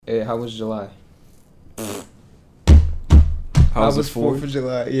Hey, how was July? How was 4th of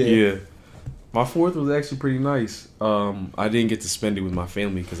July? Yeah. My 4th was actually pretty nice. I didn't get to spend it with my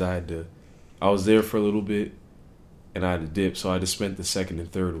family because I was there for a little bit and I had to dip, so I just spent the 2nd and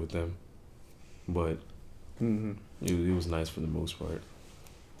 3rd with them. But it was nice for the most part.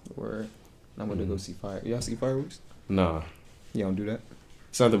 Word. I'm going to go see y'all see fireworks? Nah. You don't do that?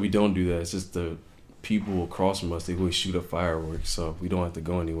 It's not that we don't do that. It's just the people across from us, they always shoot up fireworks, so we don't have to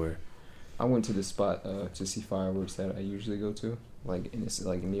go anywhere. I went to the spot to see fireworks that I usually go to, like and it's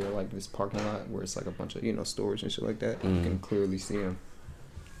like near like this parking lot where it's like a bunch of stores and shit like that. You can clearly see them.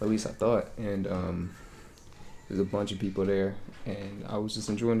 At least I thought. And there's a bunch of people there, and I was just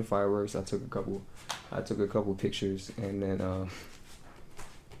enjoying the fireworks. I took a couple pictures, and then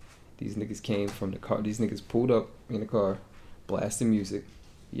these niggas came from the car. These niggas pulled up in the car, blasting music.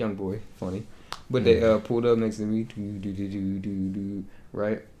 Young boy, funny. But they pulled up next to me,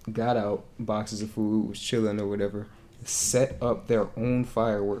 right? Got out, boxes of food, was chilling or whatever. Set up their own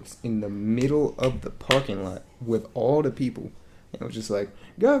fireworks in the middle of the parking lot with all the people. And it was just like,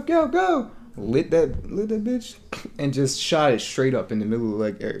 go, go, go! Lit that bitch and just shot it straight up in the middle of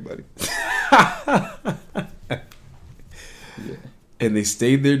like everybody. Yeah. And they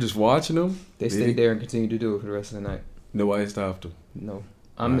stayed there just watching them? They stayed there and continued to do it for the rest of the night. Nobody stopped them? No.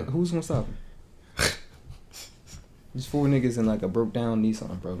 Who's gonna stop them? These 4 niggas in like a broke down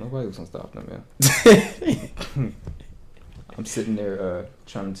Nissan, bro. Nobody was gonna stop them, man. I'm sitting there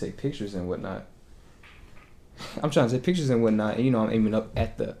trying to take pictures and whatnot. And, I'm aiming up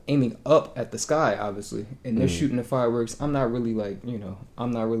at the sky, obviously. And they're shooting the fireworks. I'm not really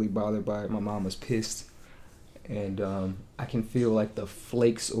bothered by it. My mom was pissed. And I can feel like the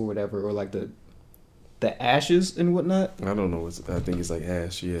flakes or whatever, or like the ashes and whatnot. I don't know. I think it's like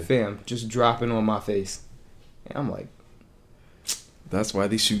ash, yeah. Fam, just dropping on my face. And I'm like, that's why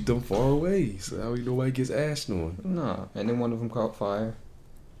they shoot them far away, so that way nobody gets ashed on. Nah. And then one of them caught fire.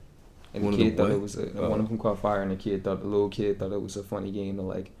 And One the kid of thought it was one of them caught fire, and the little kid thought it was a funny game to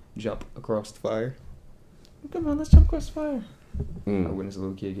like jump across the fire. Come on, let's jump across the fire. I witnessed a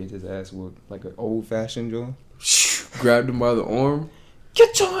little kid get his ass whooped like an old fashioned joint. Grabbed him by the arm.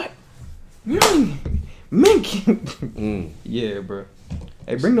 Get your mink. Yeah, bro.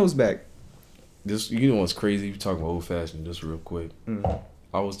 Hey, bring those back. This, you know what's crazy? You talking about old fashioned, just real quick.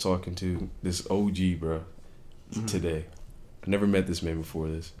 I was talking to this OG, bro, today. I never met this man before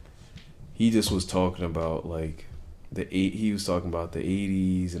this. He just was talking about like he was talking about the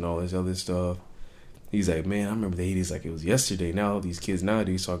 80s and all this other stuff. He's like, man, I remember the 80s like it was yesterday. Now these kids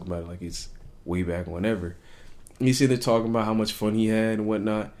nowadays talking about it like it's way back whenever. He's sitting there talking about how much fun he had and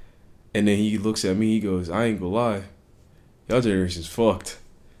whatnot. And then he looks at me, he goes, I ain't gonna lie, y'all generation's fucked.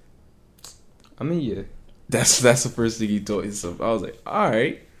 I mean, yeah. That's the first thing he told me. So I was like, all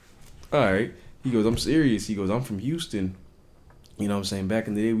right. He goes, I'm serious. He goes, I'm from Houston. You know what I'm saying? Back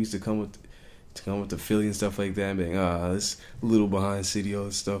in the day, we used to come with the Philly and stuff like that. And be like, this little behind city, all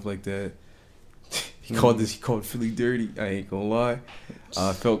this stuff like that. He called Philly dirty. I ain't gonna lie.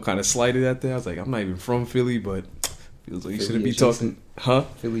 I felt kind of slighted at that. I was like, I'm not even from Philly, but feels like you shouldn't be talking, huh?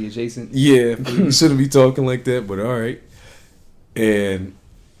 Philly adjacent. Yeah, you shouldn't be talking like that. But all right. And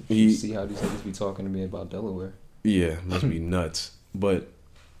you see how these niggas be talking to me about Delaware. Yeah, must be nuts. But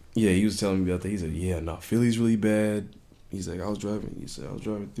yeah, he was telling me about that. He said, yeah, no, Philly's really bad. He's like, I was driving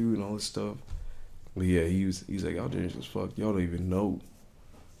through and all this stuff. But yeah, he's like, y'all just fuck. Y'all don't even know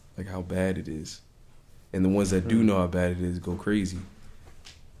like how bad it is. And the ones that do know how bad it is go crazy.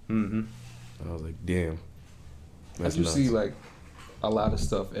 And I was like, damn. That's nuts. See like a lot of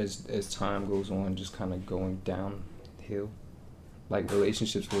stuff as time goes on just kind of going downhill. Like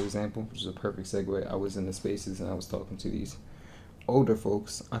relationships, for example, which is a perfect segue. I was in the spaces and I was talking to these older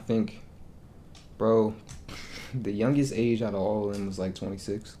folks. I think, bro, the youngest age out of all of them was like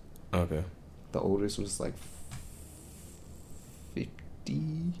 26. Okay. The oldest was like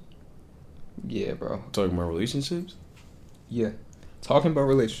 50. Yeah, bro. Talking about relationships? Yeah. Talking about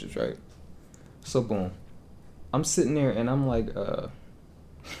relationships, right? So, boom. I'm sitting there and I'm like,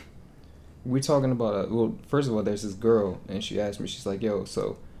 we're talking about, well, first of all, there's this girl and she asked me, she's like, yo,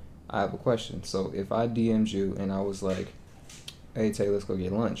 so I have a question. So if I DM'd you and I was like, hey, Tay, let's go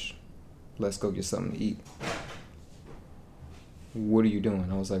get lunch. Let's go get something to eat. What are you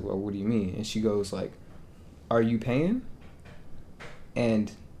doing? I was like, well, what do you mean? And she goes like, are you paying?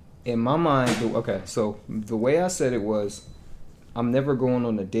 And in my mind, okay, so the way I said it was, I'm never going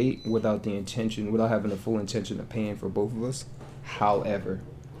on a date without having the full intention of paying for both of us. However,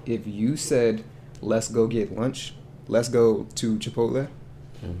 if you said, let's go get lunch, let's go to Chipotle,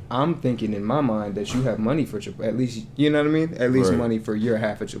 I'm thinking in my mind that you have money for Chipotle. At least, you know what I mean? At least money for your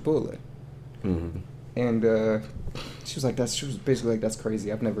half of Chipotle. Mm-hmm. And she was basically like, that's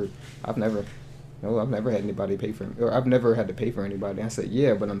crazy. I've never had anybody pay for, or I've never had to pay for anybody. I said,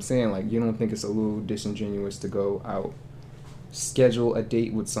 yeah, but I'm saying, like, you don't think it's a little disingenuous to go out, schedule a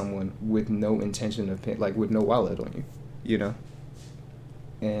date with someone with no intention of paying, like, with no wallet on you, you know?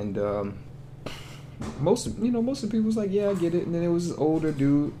 And most of the people was like, yeah, I get it. And then it was this older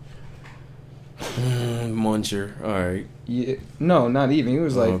dude. Muncher, all right. Yeah, no, not even. He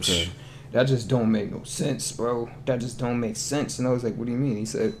was like, okay. That just don't make no sense, bro. That just don't make sense. And I was like, what do you mean? He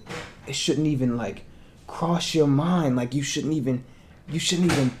said, it shouldn't even, like, cross your mind. Like, you shouldn't even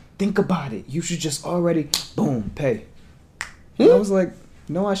think about it. You should just already, boom, pay. And I was like,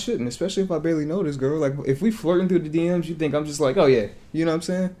 no, I shouldn't, especially if I barely know this girl. Like, if we flirting through the DMs, you think I'm just like, oh, yeah. You know what I'm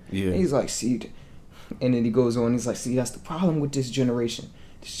saying? Yeah. And he's like, see. And then he goes on, he's like, see, that's the problem with this generation.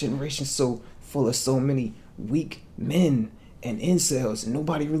 This generation's so full of so many weak men and incels, and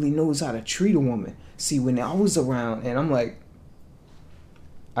nobody really knows how to treat a woman. See, when I was around, and I'm like,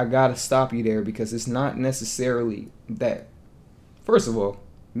 I gotta stop you there, because it's not necessarily that. First of all,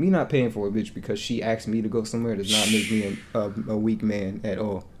 me not paying for a bitch because she asked me to go somewhere does not make me a weak man at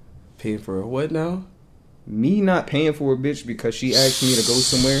all. Paying for a what now? Me not paying for a bitch because she asked me to go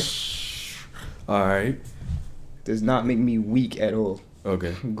somewhere, alright, does not make me weak at all.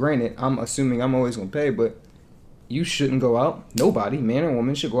 Okay. Granted, I'm assuming I'm always gonna pay, but you shouldn't go out. Nobody, man or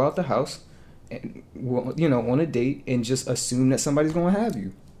woman, should go out the house, and, you know, on a date and just assume that somebody's gonna have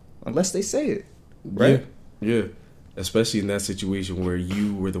you, unless they say it, right? Yeah. Especially in that situation where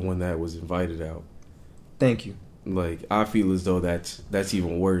you were the one that was invited out. Thank you. Like, I feel as though that's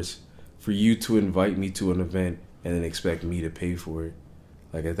even worse. For you to invite me to an event and then expect me to pay for it.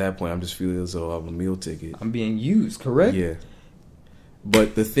 Like, at that point, I'm just feeling as though I'm a meal ticket. I'm being used, correct? Yeah.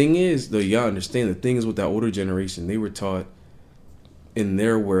 But the thing is, though, y'all understand, the thing is with that older generation, they were taught in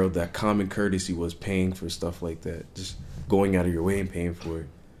their world that common courtesy was paying for stuff like that. Just going out of your way and paying for it.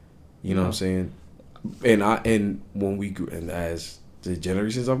 You know what I'm saying? And when we grew, and as the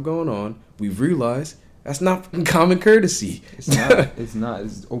generations have gone on, we've realized that's not common courtesy. It's not. It's not.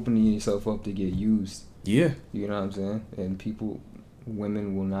 It's opening yourself up to get used. Yeah. You know what I'm saying? And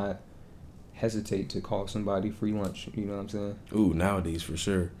women will not hesitate to call somebody free lunch. You know what I'm saying? Ooh, nowadays for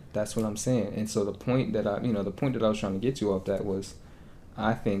sure. That's what I'm saying. And so the point that I was trying to get to off that was,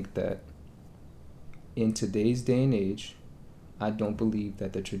 I think that in today's day and age, I don't believe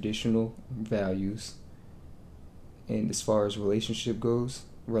that the traditional values, and as far as relationships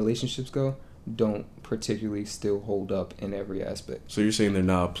go, don't particularly still hold up in every aspect. So you're saying they're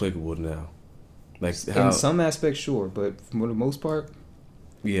not applicable now? Like in some aspects, sure, but for the most part,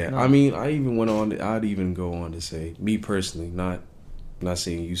 yeah. No. I mean, I'd even go on to say, me personally, not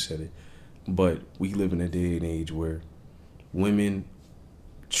saying you said it, but we live in a day and age where women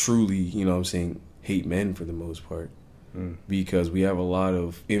truly, you know what I'm saying, hate men for the most part. Because we have a lot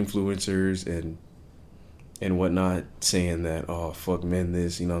of influencers and whatnot saying that, oh, fuck men,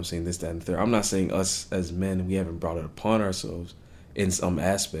 this, you know what I'm saying, this, that, and the third. I'm not saying us as men, we haven't brought it upon ourselves in some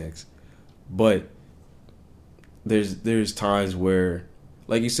aspects, but there's times where,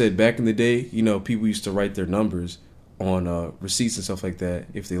 like you said, back in the day, you know, people used to write their numbers on receipts and stuff like that.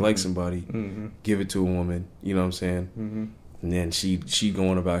 If they like somebody, give it to a woman, you know what I'm saying? And then she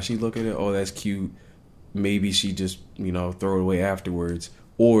going about, she look at it, oh, that's cute. Maybe she just, you know, throw it away afterwards,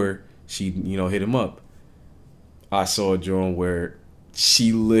 or she, you know, hit him up. I saw a drawing where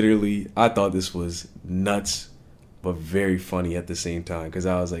she literally, I thought this was nuts, but very funny at the same time, because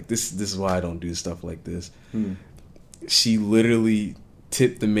I was like, this is why I don't do stuff like this. She literally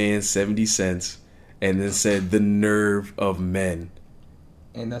tipped the man 70 cents and then said, the nerve of men.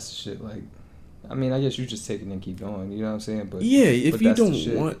 And that's the shit, like, I mean, I guess you just take it and keep going, you know what I'm saying? But yeah, if but you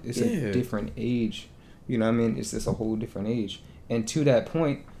don't want, it's a different age. You know what I mean? It's just a whole different age. And to that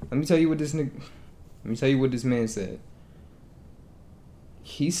point, let me tell you what this man said.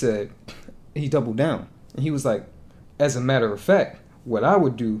 He said, he doubled down. And he was like, as a matter of fact, what I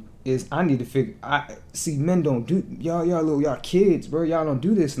would do is I need to figure, see, men don't do, y'all kids, bro, y'all don't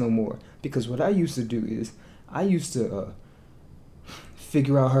do this no more. Because what I used to do is, I used to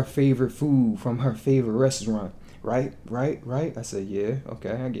figure out her favorite food from her favorite restaurant. Right? I said, yeah,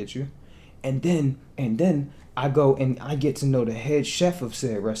 okay, I get you. And then I go and I get to know the head chef of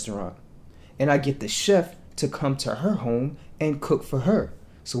said restaurant. And I get the chef to come to her home and cook for her.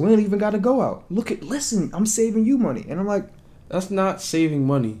 So we don't even got to go out. Listen, I'm saving you money. And I'm like, that's not saving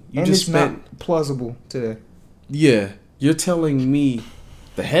money. You and just it's spent, not plausible to. Yeah, you're telling me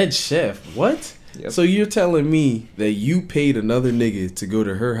the head chef, what? Yep. So you're telling me that you paid another nigga to go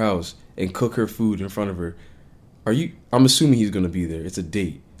to her house and cook her food in front of her? I'm assuming he's gonna be there. It's a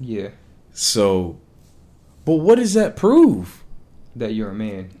date. Yeah. So, but what does that prove? That you're a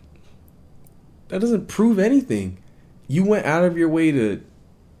man. That doesn't prove anything. You went out of your way to.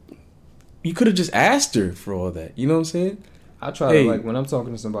 You could have just asked her for all that. You know what I'm saying? I try to, like, when I'm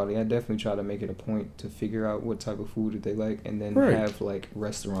talking to somebody, I definitely try to make it a point to figure out what type of food that they like, and then have, like,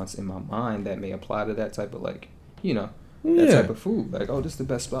 restaurants in my mind that may apply to that type of, like, you know, that type of food. Like, oh, this is the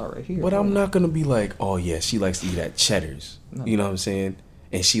best spot right here. But I'm not going to be like, oh, yeah, she likes to eat at Cheddar's. No. You know what I'm saying?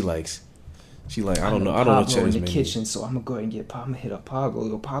 And she likes, I don't know Cheddar's in the kitchen, so I'm going to go ahead and I'm going to hit up Pablo.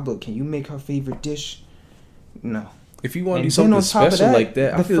 Yo, Pablo, can you make her favorite dish? No. If you want to do something special like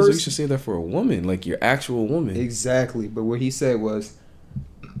that, I feel as though you should say that for a woman, like your actual woman. Exactly. But what he said was,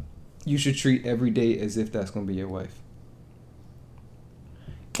 you should treat every day as if that's going to be your wife.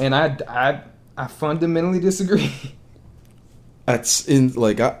 And I fundamentally disagree. I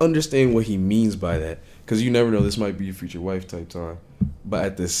understand what he means by that, because you never know, this might be your future wife type time. But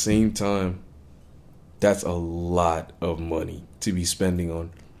at the same time, that's a lot of money to be spending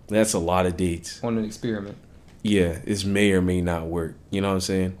on. That's a lot of dates on an experiment. Yeah, it may or may not work. You know what I'm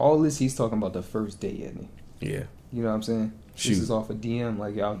saying? All this, he's talking about the first date, isn't he? Yeah. You know what I'm saying? Shoot. This is off a DM,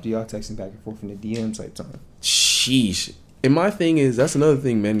 like y'all texting back and forth in the DM type time. Sheesh. And my thing is, that's another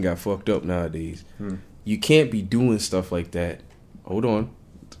thing men got fucked up nowadays. You can't be doing stuff like that. Hold on.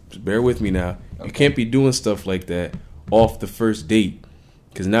 Just bear with me now. Okay. You can't be doing stuff like that off the first date.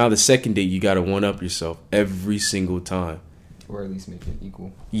 Because now the second date, you got to one-up yourself every single time. Or at least make it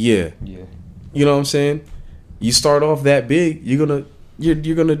equal. Yeah. Yeah. You know what I'm saying? You start off that big, you're gonna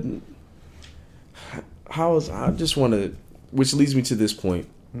I just want to, which leads me to this point.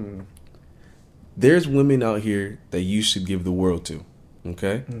 There's women out here that you should give the world to,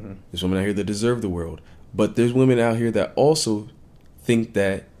 okay? There's women out here that deserve the world, but there's women out here that also think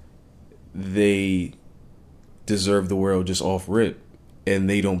that they deserve the world just off rip, and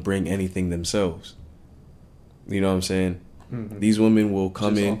they don't bring anything themselves. You know what I'm saying? These women will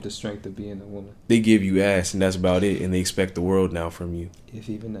come just in off the strength of being a woman. They give you ass, and that's about it. And they expect the world now from you. If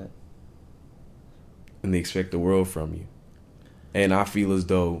even that. And they expect the world from you. And I feel as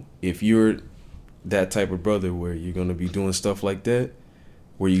though if you're that type of brother where you're going to be doing stuff like that,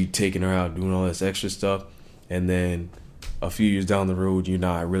 where you taking her out, doing all this extra stuff, and then a few years down the road, you're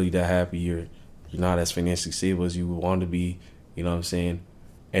not really that happy, you're not as financially stable as you would want to be, you know what I'm saying?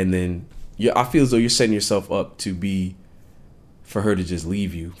 And then I feel as though you're setting yourself up to be, for her to just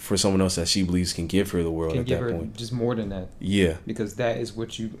leave you for someone else that she believes can give her the world at that point. Just more than that. Yeah. Because that is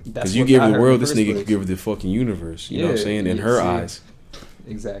what you... Because you give her the world, this nigga could give her the fucking universe. You know what I'm saying? In her eyes.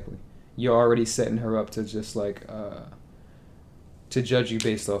 Exactly. You're already setting her up to just like... to judge you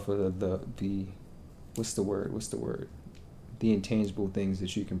based off of the... What's the word? The intangible things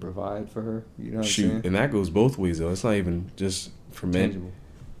that you can provide for her. You know what I'm saying? And that goes both ways, though. It's not even just for men. Tangible.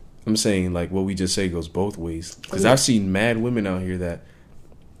 I'm saying, like, what we just say goes both ways. Because I've seen mad women out here that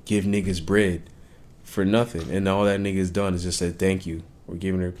give niggas bread for nothing. And all that nigga's done is just said, thank you. We're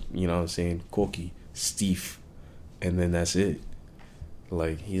giving her, you know what I'm saying, cookie, Steve. And then that's it.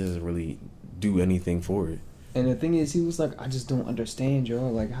 Like, he doesn't really do anything for it. And the thing is, he was like, I just don't understand, yo.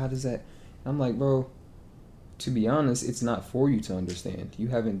 Like, how does that... I'm like, bro, to be honest, it's not for you to understand. You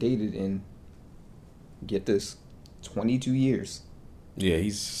haven't dated in, get this, 22 years. Yeah,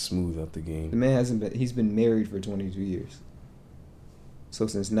 he's smooth out the game. The man he's been married for 22 years. So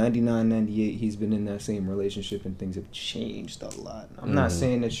since 99, 98, he's been in that same relationship, and things have changed a lot. I'm not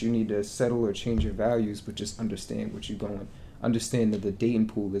saying that you need to settle or change your values, but just understand what you're going. Understand that the dating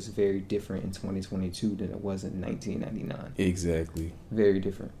pool is very different in 2022 than it was in 1999. Exactly. Very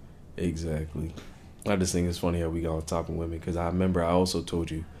different. Exactly. I just think it's funny how we got on top of women, because I remember I also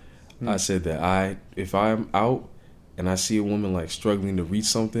told you, I said that if I'm out and I see a woman like struggling to reach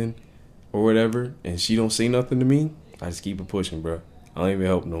something or whatever, and she don't say nothing to me, I just keep it pushing, bro. I don't even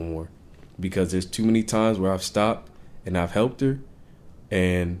help no more, because there's too many times where I've stopped and I've helped her,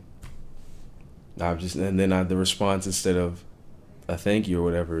 and the response, instead of a thank you or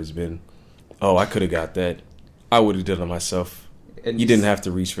whatever, has been, oh, I could have got that. I would have done it myself. And you didn't have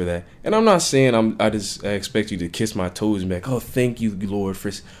to reach for that. And I'm not saying I expect you to kiss my toes and be like, oh, thank you, Lord,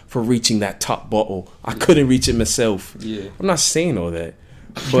 for reaching that top bottle. I couldn't reach it myself. Yeah. I'm not saying all that.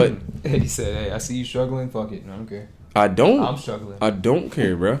 But he said, hey, I see you struggling. Fuck it. I don't care. I'm struggling. I don't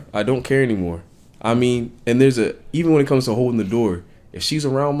care, bro. I don't care anymore. I mean, and even when it comes to holding the door, if she's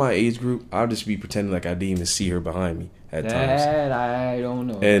around my age group, I'll just be pretending like I didn't even see her behind me at times. That I don't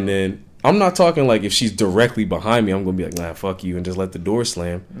know. And then I'm not talking like if she's directly behind me, I'm gonna be like, nah, fuck you, and just let the door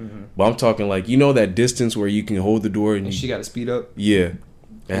slam. Mm-hmm. But I'm talking like, you know, that distance where you can hold the door and she got to speed up. Yeah,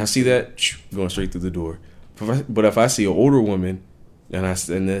 and I see that going straight through the door. But if I see an older woman and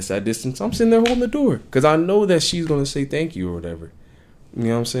there's that distance, I'm sitting there holding the door because I know that she's gonna say thank you or whatever. You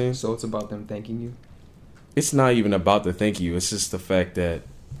know what I'm saying? So it's about them thanking you. It's not even about the thank you. It's just the fact that,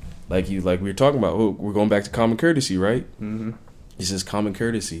 like we were talking about, we're going back to common courtesy, right? Mm-hmm. It's just common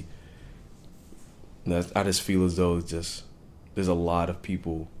courtesy. I just feel as though there's a lot of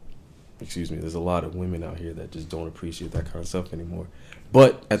people, there's a lot of women out here that just don't appreciate that kind of stuff anymore.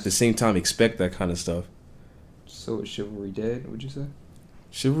 But at the same time, expect that kind of stuff. So is chivalry dead, would you say?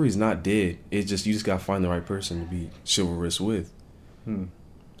 Chivalry's not dead. It's just, you just gotta find the right person to be chivalrous with.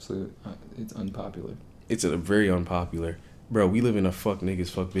 So it's unpopular. It's a very unpopular. Bro, we live in a fuck niggas,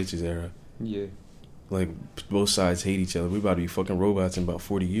 fuck bitches era. Yeah. Like, both sides hate each other. We about to be fucking robots in about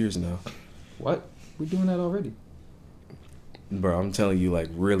 40 years now. What? We're doing that already. Bro, I'm telling you, like,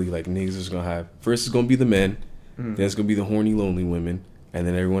 really, like, niggas is gonna have... First, it's gonna be the men. Then it's gonna be the horny, lonely women. And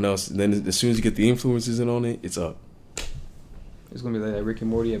then everyone else. Then as soon as you get the influences in on it, it's up. It's gonna be like that Rick and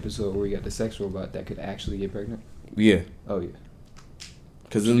Morty episode where you got the sex robot that could actually get pregnant. Yeah. Oh, yeah.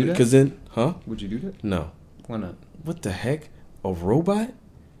 Cause then, huh? Would you do that? No. Why not? What the heck? A robot?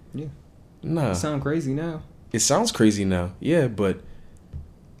 Yeah. Nah. It sounds crazy now. It sounds crazy now. Yeah, but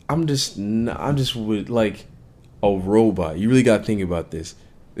I'm just with, like, a robot. You really gotta think about this.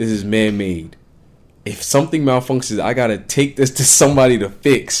 This is man-made. If something malfunctions, I gotta take this to somebody to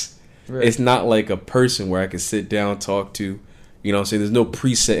fix. Right. It's not like a person where I can sit down, talk to. You know what I'm saying? There's no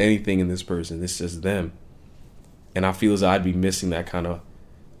preset anything in this person. It's just them. And I feel as though I'd be missing that kind of,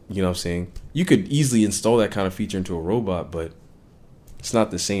 you know what I'm saying? You could easily install that kind of feature into a robot, but it's not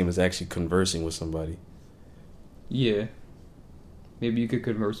the same as actually conversing with somebody. Yeah. Maybe you could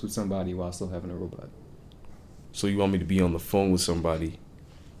converse with somebody while still having a robot. So you want me to be on the phone with somebody?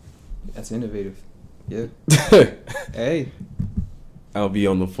 That's innovative. Yeah. Hey. I'll be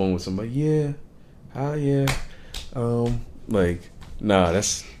on the phone with somebody. Yeah. Yeah. Like, nah,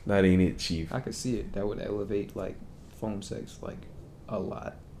 that ain't it, Chief. I could see it. That would elevate, like, phone sex, like, a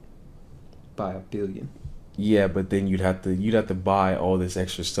lot. By 1 billion. Yeah, but then you'd have to buy all this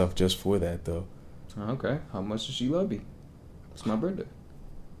extra stuff just for that, though. Okay. How much does she love me? It's my birthday.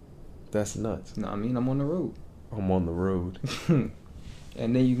 That's nuts. No, I mean, I'm on the road. I'm on the road. And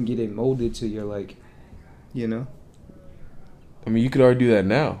then you can get it molded to your, like, you know? I mean, you could already do that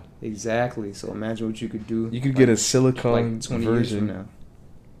now. Exactly. So imagine what you could do. You could get a silicone like 20 version. Years from now.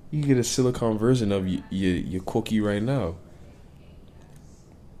 You could get a silicone version of your cookie right now.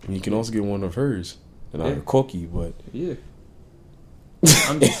 And you can also get one of hers. And not a cookie, but... Yeah.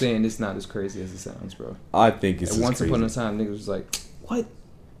 I'm just saying it's not as crazy as it sounds, bro. I think it's once crazy. upon a time, niggas was like, what?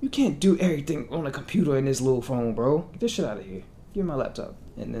 You can't do everything on a computer in this little phone, bro. Get this shit out of here. Give me my laptop.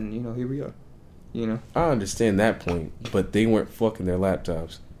 And then, here we are. You know? I understand that point, but they weren't fucking their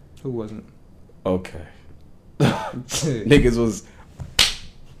laptops. Who wasn't? Okay. Niggas was...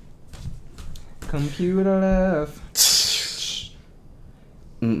 Computer left.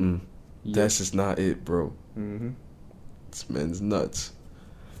 Yep. That's just not it, bro. Mm-hmm. This man's nuts.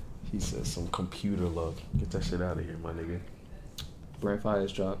 He says some computer love. Get that shit out of here, my nigga. Brent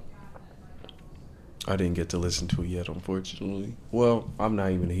Fires dropped. I didn't get to listen to it yet, unfortunately. Well, I'm not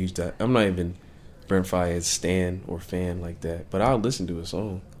even Brent Fires stan or fan like that. But I'll listen to a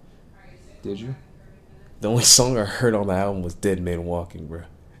song. Did you? The only song I heard on the album was Dead Man Walking, bro.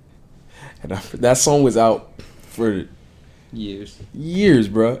 And that song was out for... Years,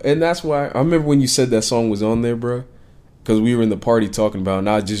 bro. And that's why I remember when you said that song was on there, bro, because we were in the party talking about it, and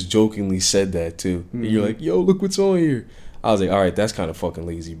I just jokingly said that too. Mm-hmm. And you're like, yo, look what's on here. I was like, all right, that's kind of fucking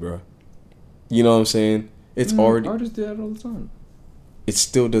lazy, bro. You know what I'm saying? It's already... Artists do that all the time. It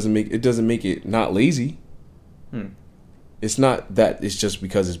still doesn't make it not lazy. It's not that it's just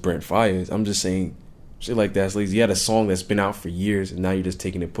because it's Brent Fires. I'm just saying shit like that's lazy. You had a song that's been out for years and now you're just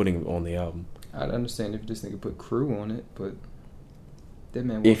taking it, putting it on the album. I'd understand if this nigga put Crew on it, but that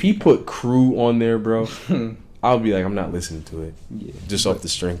man... If he put Crew on there, bro, I'll be like, I'm not listening to it. Yeah. Just off the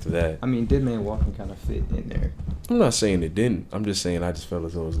strength of that. I mean, Dead Man Walking kind of fit in there. I'm not saying it didn't. I'm just saying I just felt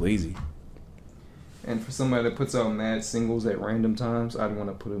as though it was lazy. And for somebody that puts out mad singles at random times, I'd want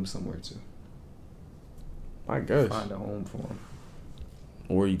to put him somewhere too. I guess. Find a home for him.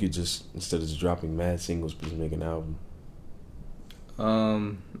 Or you could just, instead of just dropping mad singles, just make an album.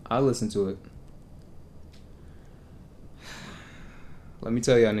 I listen to it. Let me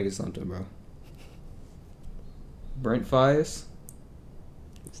tell y'all niggas something, bro. Brent Fires...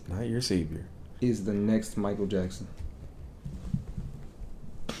 It's not your savior. ...is the next Michael Jackson.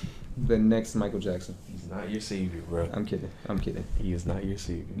 the next Michael Jackson. He's not your savior, bro. I'm kidding. He is not your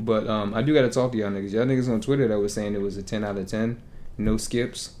savior. But I do gotta talk to y'all niggas. Y'all niggas on Twitter that was saying it was a 10 out of 10, no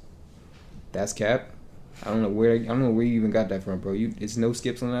skips. That's cap. I don't know where you even got that from, bro. It's no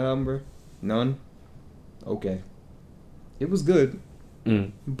skips on that album, bro. None. Okay. It was good,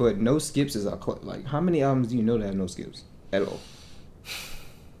 but no skips is like how many albums do you know that have no skips at all?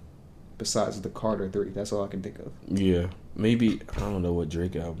 Besides the Carter 3, that's all I can think of. Yeah, maybe I don't know what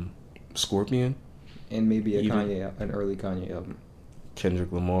Drake album, Scorpion, and maybe an early Kanye album.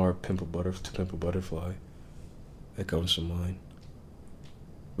 Kendrick Lamar, Pimp a Butterfly. That comes to mind.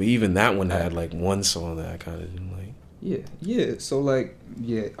 But even that one had like one song that I kind of didn't like. Yeah. So like,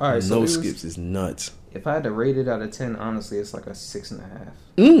 yeah. All right. No skips is nuts. If I had to rate it out of 10, honestly, it's like a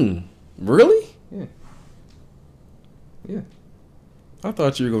 6.5. Really? Yeah. I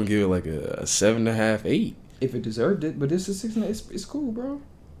thought you were gonna give it like a 7.5, 8. If it deserved it, but it's a 6.5. It's cool, bro.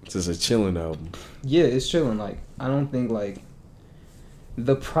 It's just a chilling album. Yeah, it's chilling. Like I don't think like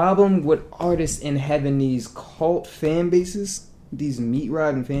the problem with artists and having these cult fan bases, these meat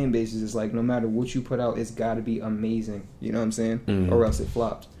riding fan bases, is like no matter what you put out, it's got to be amazing. You know what I'm saying? Or else it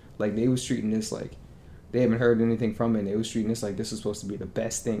flopped. Like they was treating this like they haven't heard anything from it. And they was treating this like this was supposed to be the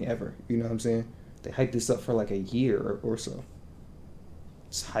best thing ever. You know what I'm saying? They hyped this up for like a year or so.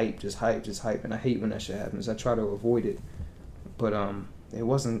 Just hype, and I hate when that shit happens. I try to avoid it, but it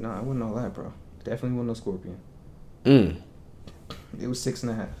wasn't. No, it wasn't all that, bro. Definitely wasn't no Scorpion. It was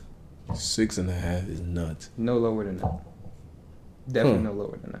 6.5. 6.5 is nuts. No lower than that. Definitely no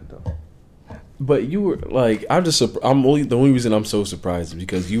lower than that though. But you were like, the only reason I'm so surprised is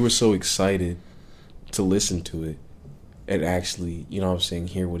because you were so excited to listen to it and actually, you know what I'm saying,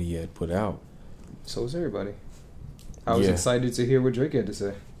 hear what he had put out. So was everybody. I was excited to hear what Drake had to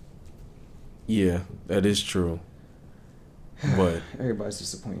say. Yeah, that is true. But everybody's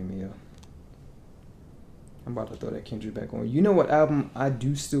disappointing me, yo. I'm about to throw that Kendrick back on. You know what album I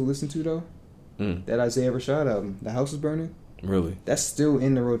do still listen to though? That Isaiah Rashad album, The House is Burning. Really? That's still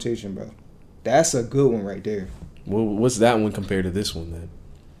in the rotation, bro. That's a good one right there. Well, what's that one compared to this one then?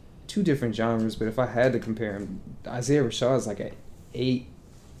 Two different genres, but if I had to compare them, Isaiah Rashad is like an 8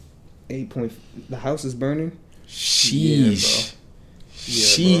 point. The House is Burning. Sheesh.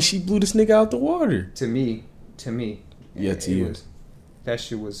 Yeah, she blew this nigga out the water. To me. Yeah, to you. That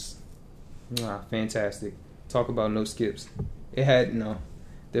shit was fantastic. Talk about no skips. It had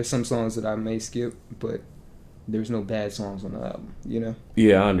there's some songs that I may skip, but there's no bad songs on the album, you know?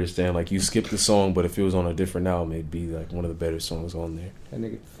 Yeah, I understand. Like, you skipped the song, but if it was on a different album, it'd be, like, one of the better songs on there. That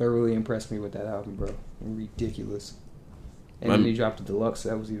nigga thoroughly impressed me with that album, bro. Ridiculous. And then he dropped the deluxe, so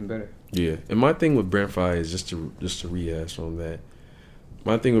that was even better. Yeah. And my thing with Brent Faiyaz, just to rehash on that,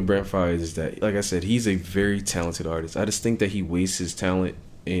 my thing with Brent Faiyaz is that, like I said, he's a very talented artist. I just think that he wastes his talent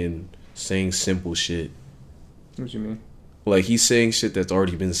in saying simple shit. What you mean? Like, he's saying shit that's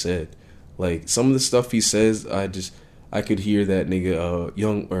already been said. Like, some of the stuff he says, I could hear that nigga,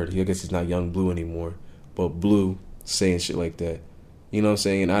 I guess he's not Young Blue anymore, but Blue saying shit like that. You know what I'm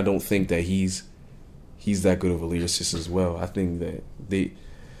saying? And I don't think that he's that good of a lyricist as well. I think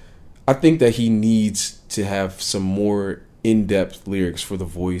that he needs to have some more in-depth lyrics for the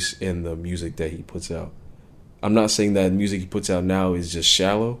voice and the music that he puts out. I'm not saying that the music he puts out now is just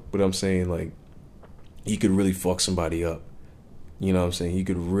shallow, but I'm saying, like, he could really fuck somebody up. You know what I'm saying? He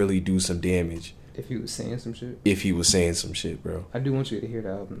could really do some damage. If he was saying some shit? If he was saying some shit, bro. I do want you to hear the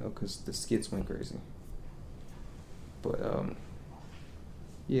album, though, because the skits went crazy. But,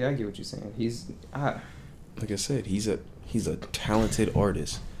 yeah, I get what you're saying. Like I said, he's a talented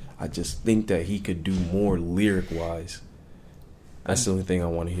artist. I just think that he could do more lyric-wise. That's the only thing I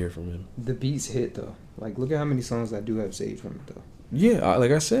want to hear from him. The beats hit, though. Like, look at how many songs I do have saved from it, though. Yeah, like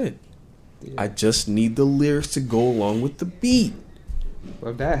I said. Yeah. I just need the lyrics to go along with the beat.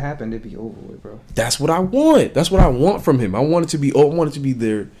 Well, if that happened, it'd be over with, bro. That's what I want. That's what I want from him. I want it to be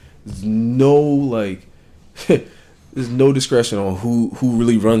there. There's no, like... there's no discretion on who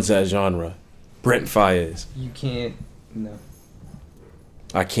really runs that genre. Brent Faiyaz. You can't... No.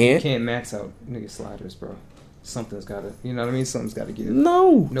 I can't? You can't max out nigga sliders, bro. Something's gotta... You know what I mean? Something's gotta give.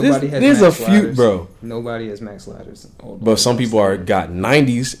 No. Nobody has there's max a sliders. few, bro. Nobody has max sliders. But some people got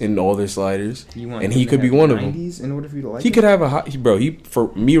 90s in all their sliders. And he could be one of them. 90s in order for you to like He could have a high... Bro,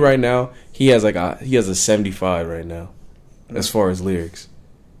 for me right now, he has a 75 right now. As far as lyrics.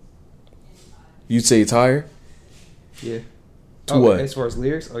 You'd say it's higher? Yeah. What? As far as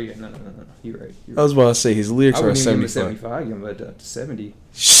lyrics? Oh, yeah. No. You're right. I was about to say, his lyrics are a 75. I wouldn't give him a 75. I give him a 70.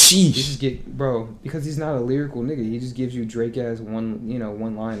 Sheesh. Bro, because he's not a lyrical nigga. He just gives you Drake as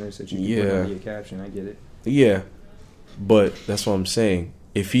one-liners that you can put under your caption. I get it. Yeah. But that's what I'm saying.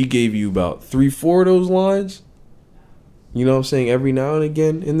 if he gave you about 3-4 of those lines, you know what I'm saying, every now and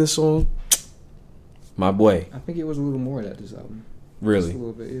again in this song, my boy. I think it was a little more of that this album. Really? Just a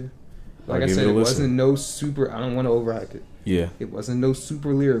little bit, yeah. Like I said, it wasn't no super. I don't want to overhype it. Yeah. It wasn't no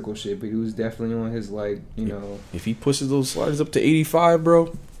super lyrical shit, but he was definitely on his, like, you know. If he pushes those sliders up to 85,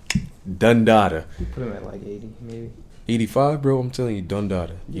 bro, done data. He put him at like 80, maybe. 85, bro. I'm telling you, done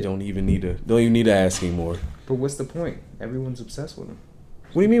data. You don't even need to ask anymore. But what's the point? Everyone's obsessed with him.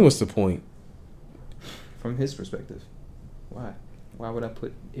 What do you mean? What's the point? From his perspective, why? Why would I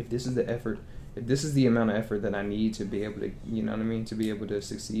put, if this is the effort, if this is the amount of effort that I need to be able to, you know what I mean, to be able to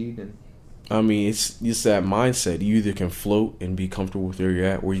succeed? And I mean, it's just that mindset. You either can float and be comfortable with where you're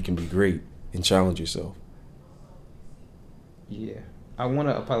at, or you can be great and challenge yourself. Yeah, I want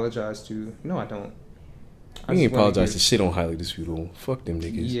to apologize to. No, I don't. You ain't apologize to shit on highly disputable. Fuck them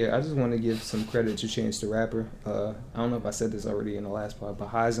niggas. Yeah, I just want to give some credit to Chance the Rapper. I don't know if I said this already in the last part, but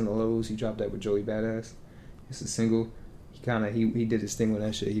Highs and the Lows, he dropped that with Joey Badass. It's a single. He did his thing with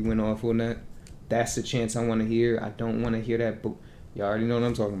that shit. He went off on that. That's the Chance I want to hear. I don't want to hear that. Y'all already know what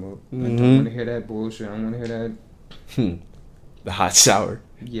I'm talking about. I don't want to hear that bullshit. I don't want to hear that. The hot shower.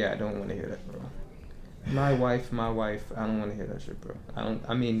 Yeah, I don't want to hear that, bro. My wife. I don't want to hear that shit, bro.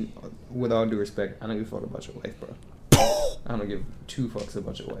 I mean, with all due respect, I don't give a fuck about your wife, bro. I don't give 2 fucks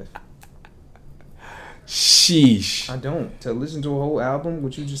about your wife. Sheesh. I don't. To listen to a whole album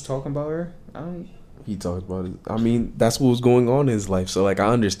with you just talking about her, I don't. He talked about it. I mean, that's what was going on in his life. So, like, I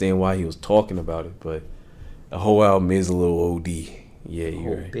understand why he was talking about it, but the whole album is a little OD. Yeah,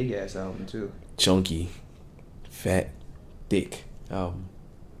 you're right. Big ass album too. Chunky, fat, thick album.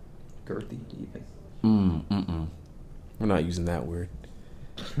 Girthy even. We're not using that word.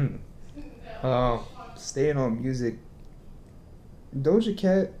 Staying on music. Doja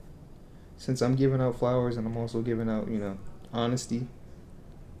Cat. Since I'm giving out flowers and I'm also giving out, you know, honesty.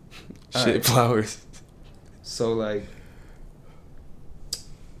 Shit, right. Flowers. So, like,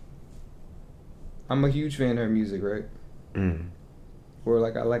 I'm a huge fan of her music, right? Or,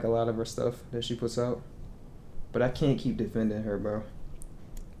 like, I like a lot of her stuff that she puts out. But I can't keep defending her, bro.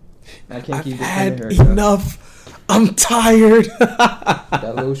 I can't keep defending her. Enough. Bro. I'm tired.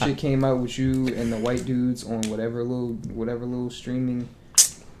 That little shit came out with you and the white dudes on whatever little streaming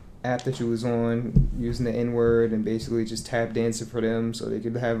app that you was on, using the N-word and basically just tap dancing for them so they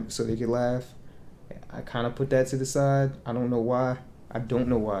could laugh. I kind of put that to the side. I don't know why.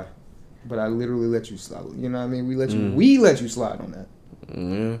 But I literally let you slide. You know what I mean? We let you slide on that.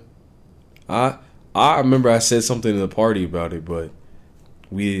 Yeah. I remember I said something in the party about it, but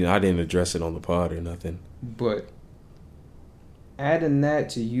I didn't address it on the pod or nothing. But adding that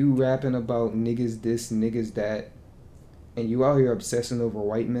to you rapping about niggas this, niggas that, and you out here obsessing over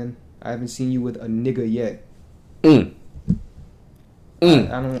white men. I haven't seen you with a nigga yet. I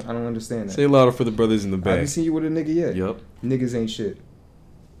don't understand that. Say it louder for the brothers in the back. I haven't seen you with a nigga yet. Yep. Niggas ain't shit.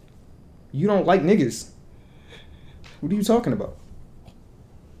 You don't like niggas. What are you talking about?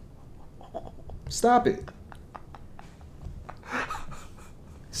 Stop it.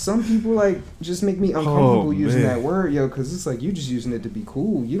 Some people, like, just make me uncomfortable using that word, yo, because it's like you just using it to be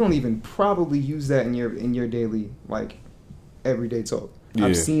cool. You don't even probably use that in your daily, like, everyday talk. Yeah.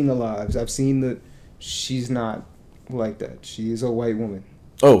 I've seen the lives. I've seen she's not like that. She is a white woman.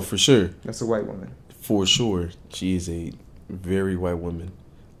 Oh, for sure. That's a white woman. For sure. She is a very white woman.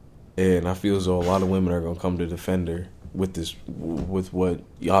 And I feel as though a lot of women are going to come to defend her with what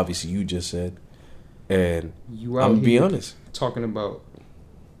obviously you just said. And I'm going to be honest. Talking about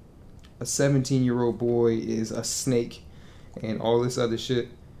a 17-year-old boy is a snake and all this other shit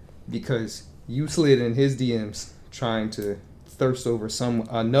because you slid in his DMs trying to thirst over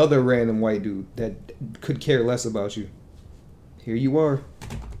another random white dude that could care less about you. Here you are,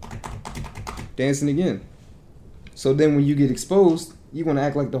 dancing again. So then when you get exposed, you want to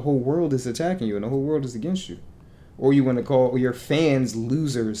act like the whole world is attacking you and the whole world is against you. Or you want to call your fans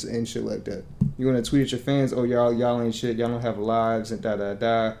losers and shit like that. You want to tweet at your fans, oh, y'all ain't shit, y'all don't have lives and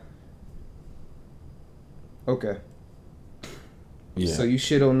da-da-da. Okay. Yeah. So you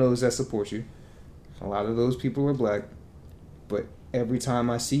shit on those that support you. A lot of those people are black. But every time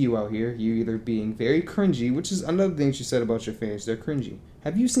I see you out here, you're either being very cringy, which is another thing she said about your fans. They're cringy.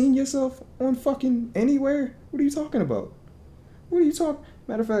 Have you seen yourself on fucking anywhere? What are you talking about?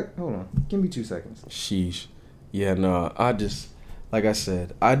 Matter of fact, hold on. Give me 2 seconds. Sheesh. Yeah, no, I just, like I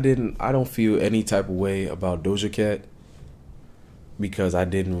said, I don't feel any type of way about Doja Cat because I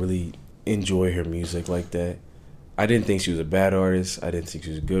didn't really enjoy her music like that. I didn't think she was a bad artist. I didn't think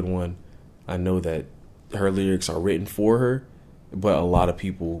she was a good one. I know that her lyrics are written for her, but a lot of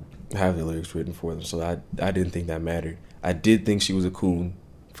people have the lyrics written for them, so I didn't think that mattered. I did think she was a coon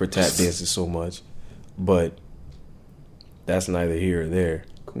for tap dancing so much, but that's neither here or there.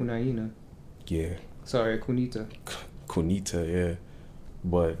 Kunaina. Yeah. Sorry, Kunita. Kunita, yeah.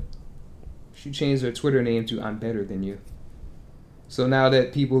 But she changed her Twitter name to "I'm Better Than You." So now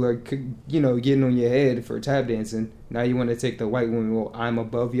that people are, getting on your head for tap dancing, now you want to take the white woman. Well, I'm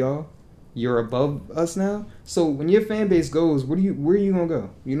above y'all. You're above us now. So when your fan base goes, where are you gonna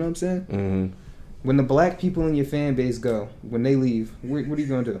go? You know what I'm saying? Mm-hmm. When the black people in your fan base go, when they leave, what are you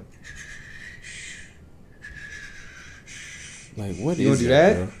gonna do? Like, what you is gonna do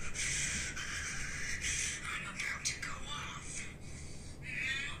that? Bro?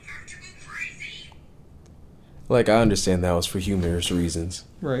 Like, I understand that was for humorous reasons.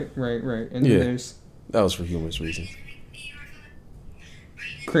 Right. And then there's... That was for humorous reasons.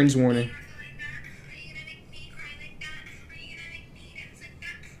 Cringe warning.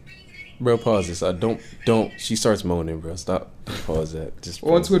 Bro, pause this. Don't. She starts moaning, bro. Stop. Pause that. Just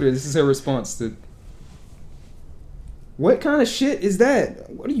pause. On Twitter, this is her response to... What kind of shit is that?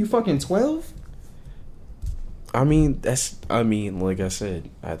 What are you, fucking 12? I mean, like I said,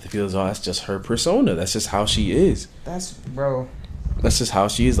 I feel as though that's just her persona. That's just how she is. That's just how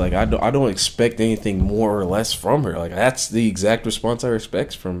she is. Like, I don't expect anything more or less from her. Like, that's the exact response I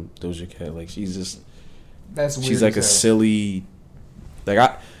expect from Doja Cat. Like, she's just... That's weird. She's like a silly...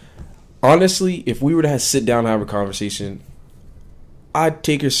 Like, honestly, if we were to sit down and have a conversation, I'd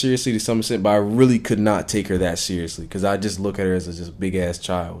take her seriously to some extent, but I really could not take her that seriously because I just look at her as a just big-ass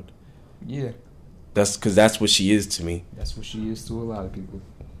child. Yeah. That's because that's what she is to me. That's what she is to a lot of people.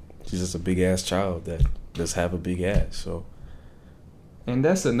 She's just a big ass child that does have a big ass. So, and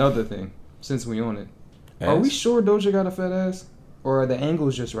that's another thing. Since we on it, ass? Are we sure Doja got a fat ass, or are the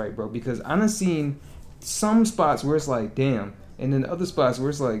angles just right, bro? Because I done seen some spots where it's like, damn, and then other spots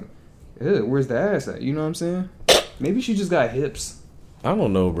where it's like, ew, where's the ass at? You know what I'm saying? Maybe she just got hips. I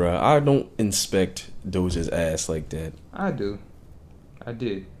don't know, bro. I don't inspect Doja's ass like that. I do. I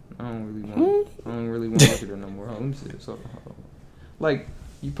did. I don't really want to look at her no more. Let me see this. Hold on. Like,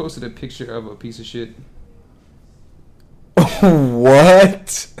 you posted a picture of a piece of shit.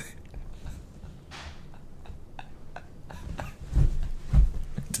 What?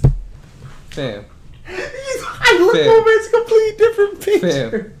 Fam. I look over, it's a completely different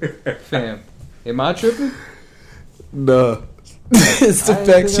picture. Fam. Am I tripping? Nah. It's the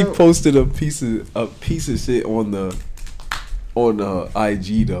fact she posted a piece of shit on the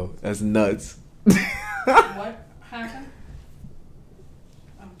IG though. That's nuts. What happened?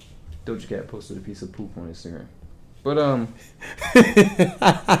 Doja Cat posted a piece of poop on Instagram. But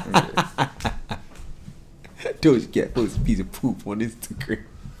Doja Cat posted a piece of poop on Instagram.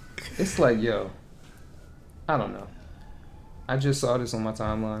 It's like, yo, I don't know. I just saw this on my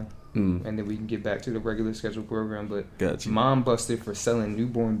timeline. And then we can get back to the regular scheduled program. But gotcha. Mom busted for selling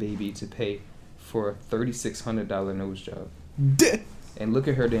newborn baby to pay for a $3,600 nose job. And look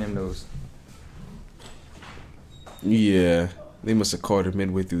at her damn nose. Yeah, they must have caught her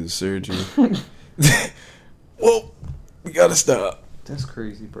midway through the surgery. Whoa, we gotta stop. That's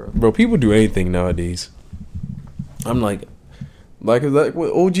crazy, bro. Bro, people do anything nowadays. I'm like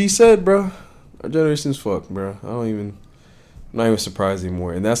what OG said, bro. Our generation's fucked, bro. I'm not even surprised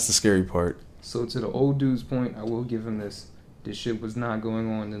anymore, and that's the scary part. So to the old dude's point, I will give him this. This shit was not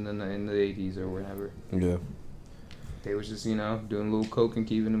going on in the 80s or whatever. Yeah. They was just, doing a little coke and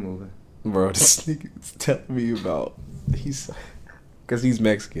keeping it moving. Bro, this nigga's telling me about... Because he's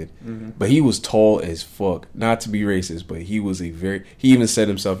Mexican. Mm-hmm. But he was tall as fuck. Not to be racist, but he was He even said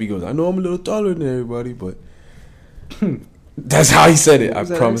himself, he goes, I know I'm a little taller than everybody, but... That's how he said it. I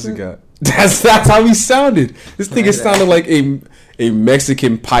promise to God. That's how he sounded. This nigga sounded like a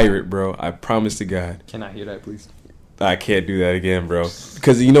Mexican pirate, bro. I promise to God. Can I hear that, please? I can't do that again, bro.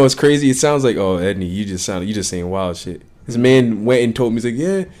 Because you know what's crazy? It sounds like, oh, Edney, you just saying wild shit. This man went and told me, he's like,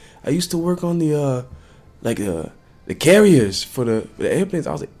 yeah, I used to work on the carriers for the airplanes.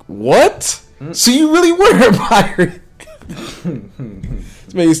 I was like, what? So you really were a pirate?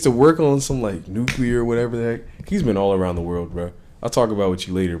 This man used to work on some like nuclear or whatever the heck. He's been all around the world, bro. I'll talk about with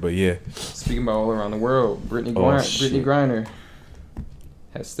you later, but yeah. Speaking about all around the world, Brittany Griner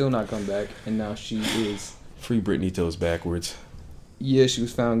has still not come back, and now she is... Free Britney toes backwards. Yeah, she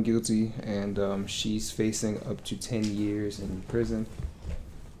was found guilty, and she's facing up to 10 years in prison.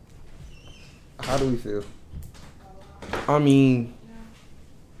 How do we feel? I mean,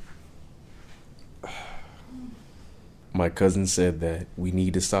 my cousin said that we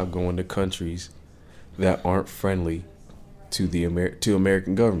need to stop going to countries that aren't friendly to the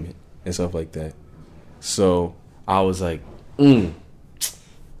American government and stuff like that. So I was like, you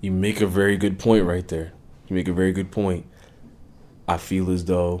make a very good point right there. You make a very good point. I feel as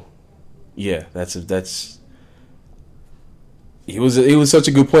though, yeah, that's it was such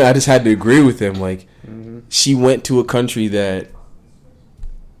a good point. I just had to agree with him. Like, she went to a country that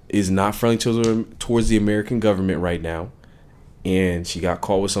is not friendly towards the American government right now, and she got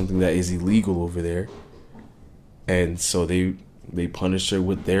caught with something that is illegal over there, and so they punished her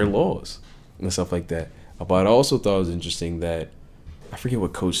with their laws and stuff like that. But I also thought it was interesting that, I forget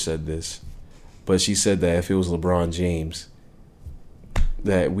what coach said this, but she said that if it was LeBron James,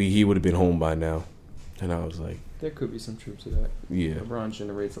 that he would have been home by now. And I was like, there could be some truth to that. Yeah. LeBron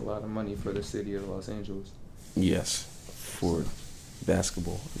generates a lot of money for the city of Los Angeles. Yes, for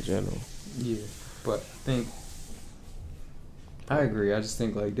basketball in general. Yeah, but I agree. I just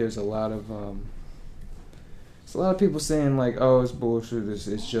think like there's a lot of people saying like, oh, it's bullshit.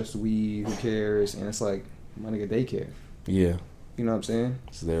 It's just weed. Who cares? And it's like, my nigga, they care. Yeah. You know what I'm saying?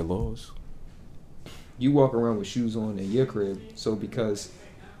 It's their laws. You walk around with shoes on in your crib, so because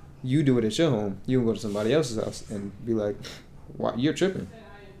you do it at your home, you don't go to somebody else's house and be like, "Why you're tripping?"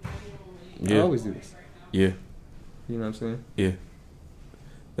 Yeah. I always do this. Yeah. You know what I'm saying? Yeah.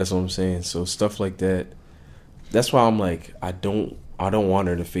 That's what I'm saying. So stuff like that. That's why I'm like, I don't want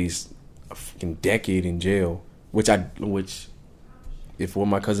her to face a fucking decade in jail. Which if what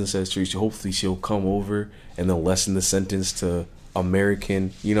my cousin says true, hopefully she'll come over and they'll lessen the sentence to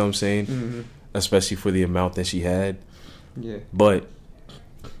American. You know what I'm saying? Mm-hmm. Especially for the amount that she had. Yeah. But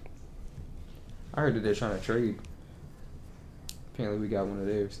I heard that they're trying to trade. Apparently we got one of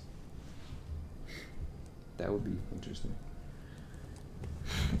theirs. That would be interesting.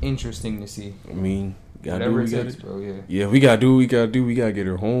 Interesting to see. I mean, whatever it takes, bro. Yeah. Yeah, we gotta do what we gotta do. We gotta get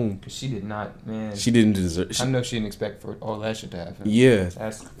her home. Cause she did not, man. She didn't deserve. I know she didn't expect for all that shit to happen. Yeah,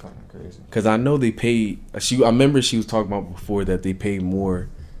 that's fucking crazy. Cause I know they paid. I remember she was talking about before that they paid more.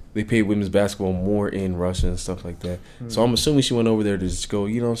 They paid women's basketball more in Russia and stuff like that. Mm-hmm. So I'm assuming she went over there to just go.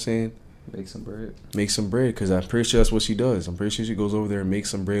 You know what I'm saying? Make some bread. Make some bread. Cause I'm pretty sure that's what she does. I'm pretty sure she goes over there and makes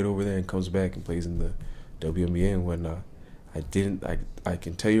some bread over there and comes back and plays in the WNBA and whatnot. I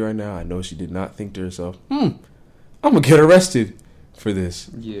can tell you right now, I know she did not think to herself, I'm going to get arrested for this.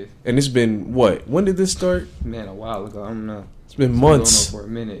 Yeah. And it's been, what? When did this start? Man, a while ago. I don't know. It's been months. Been going on for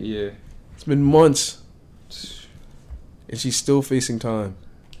a minute, yeah. It's been months. And she's still facing time.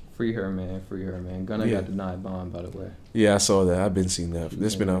 Free her, man. Free her, man. Gunna got denied bond, by the way. Yeah, I saw that. I've been seeing that.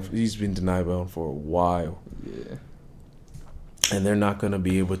 He's been denied bond for a while. Yeah. And they're not going to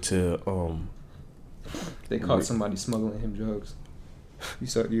be able to... They caught somebody smuggling him drugs.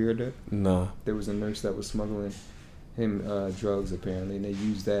 You heard that? Nah. There was a nurse that was smuggling him drugs apparently, and they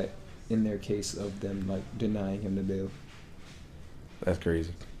used that in their case of them like denying him the bail. That's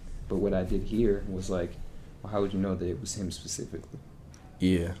crazy. But what I did hear was like, well, how would you know that it was him specifically?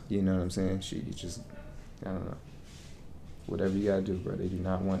 Yeah. You know what I'm saying? She just, I don't know. Whatever you gotta do, bro. They do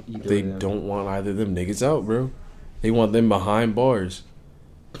not want either. They of them. don't want either of them niggas out, bro. They want them behind bars.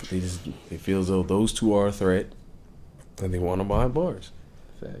 They feel as though those two are a threat, and they want them behind bars.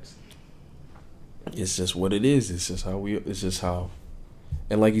 Facts. It's just what it is. It's just how.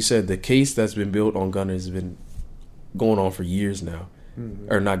 And like you said, the case that's been built on Gunna has been going on for years now.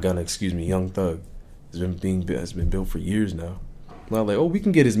 Mm-hmm. Or not Gunna, excuse me, Young Thug. Has been built for years now. Not like, oh, we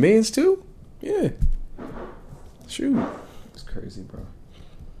can get his mans too? Yeah. Shoot. It's crazy, bro.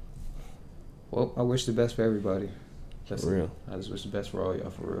 Well, I wish the best for everybody. That's for real. I just wish the best for all y'all,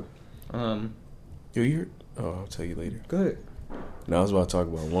 for real. I'll tell you later. Go ahead. No, I was about to talk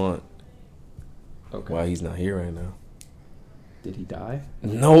about Want. Okay. Why he's not here right now. Did he die?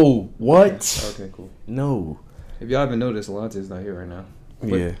 No. What? Okay, cool. No. If y'all haven't noticed, Alonte's not here right now.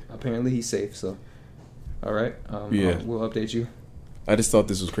 But yeah. Apparently he's safe, so. All right. We'll update you. I just thought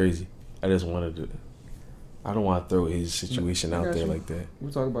this was crazy. I just wanted to. I don't want to throw his situation out there like that.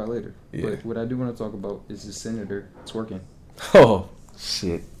 We'll talk about it later. Yeah. But what I do want to talk about is the senator twerking. Oh,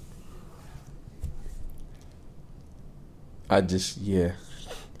 shit. I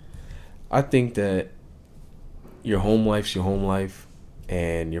think that your home life's your home life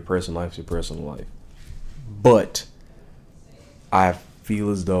and your personal life's your personal life. But I feel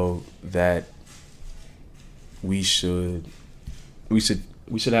as though that we should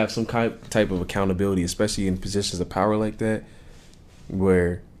have some type of accountability, especially in positions of power like that,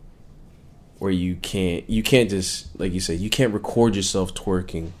 where you can't just, like you said, you can't record yourself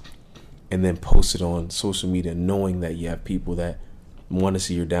twerking and then post it on social media knowing that you have people that want to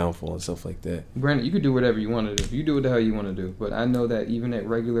see your downfall and stuff like that. Brent, you can do whatever you want to do. You do what the hell you want to do. But I know that even at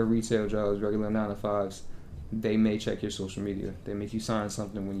regular retail jobs, regular 9-to-5s, they may check your social media. They make you sign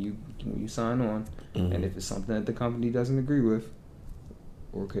something when you sign on. Mm-hmm. And if it's something that the company doesn't agree with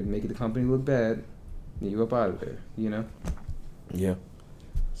or could make the company look bad, then you up out of there, you know? Yeah.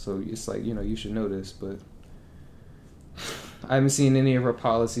 So it's like, you should know this, but I haven't seen any of her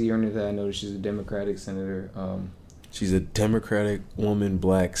policy or any of that. I know that she's a Democratic senator. She's a Democratic woman,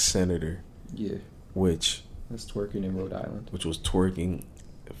 black senator. Yeah. Which that's twerking in Rhode Island. Which was twerking.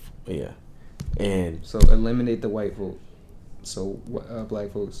 Yeah. And so eliminate the white vote. So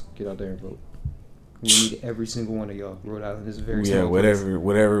black folks, get out there and vote. We need every single one of y'all. Rhode Island is a very small place.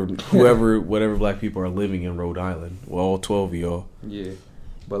 whatever black people are living in Rhode Island. Well, all 12 of y'all. Yeah.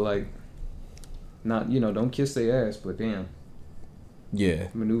 But like, not, don't kiss their ass, but damn. Yeah.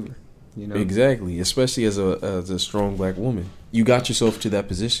 Maneuver. Exactly. Especially as a strong black woman. You got yourself to that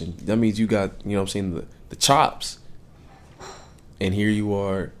position. That means you got, the chops. And here you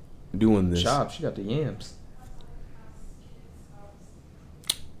are doing this. Chops, you got the yams.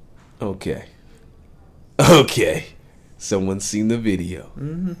 Okay. Someone's seen the video.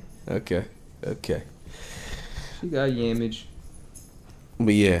 Mm-hmm. Okay. She got yamage.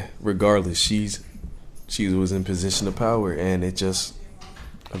 But yeah, regardless, she was in position of power, and I just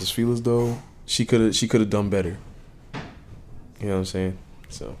feel as though she could have done better. You know what I'm saying?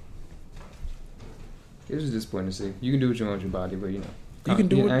 So it was disappointing to see. You can do what you want with your body, but you can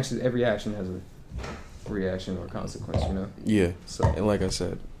do it. Actually, every action has a reaction or consequence. Yeah. So and like I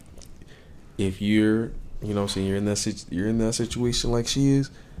said, if you're, you're in that situation like she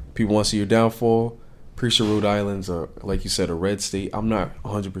is, people want to see your downfall. Pretty sure Rhode Island's like you said, a red state. I'm not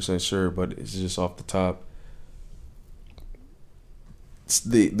 100% sure, but it's just off the top.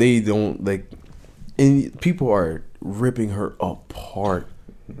 They don't like, and people are ripping her apart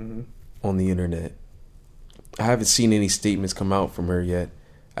on the internet. I haven't seen any statements come out from her yet.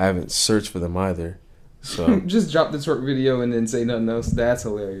 I haven't searched for them either. So just drop the twerk video and then say nothing else. That's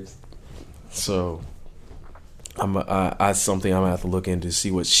hilarious. So that's something I'm gonna have to look into to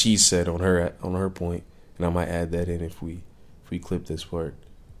see what she said on her point, and I might add that in if we clip this part.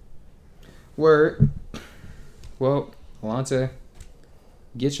 Word. Well, Alante,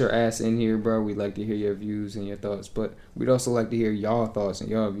 get your ass in here, bro. We'd like to hear your views and your thoughts, but we'd also like to hear y'all thoughts and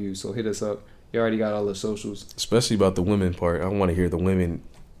y'all views. So hit us up. You already got all the socials. Especially about the women part. I want to hear the women.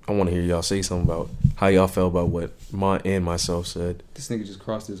 I want to hear y'all say something about how y'all felt about what myself said. This nigga just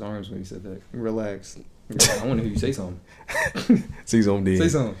crossed his arms when he said that. Relax. I want to hear you say something. Say something. Say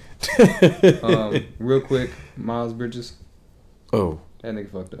something. Real quick, Miles Bridges. Oh. That nigga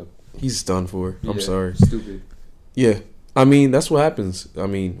fucked up. He's done for. I'm sorry. Stupid. Yeah. I mean, that's what happens. I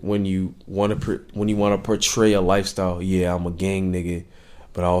mean, when you want to portray a lifestyle, yeah, I'm a gang nigga,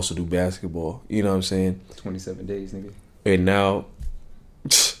 but I also do basketball. You know what I'm saying? 27 days, nigga. And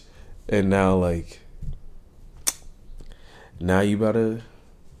now, like, now you about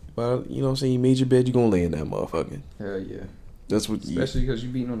you know what I'm saying? You made your bed, you gonna lay in that motherfucker. Hell yeah. That's what. Especially because you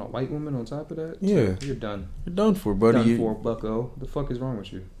beating on a white woman on top of that. Yeah. You're done. You're done for, buddy. Done for, bucko. The fuck is wrong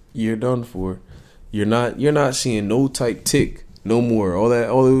with you? You're done for. You're not seeing no type tick no more. All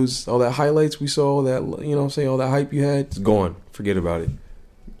that highlights we saw, all that, you know what I'm saying, all that hype you had, it's gone. Forget about it.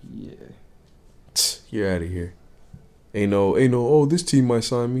 Yeah. You're out of here. Ain't no, oh, this team might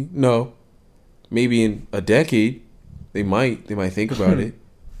sign me. No. Maybe in a decade, they might think about it.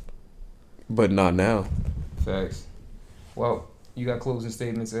 But not now. Facts. Well, you got closing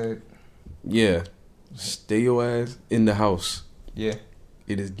statements, Ed? Yeah. Stay your ass in the house. Yeah.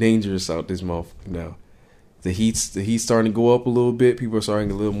 It is dangerous out this motherfucker now. The heat's starting to go up a little bit. People are starting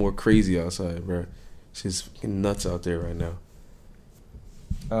to get a little more crazy outside, bro. It's just fucking nuts out there right now.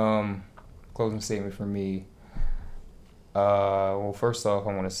 Closing statement for me. Well, first off,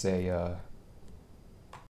 I want to say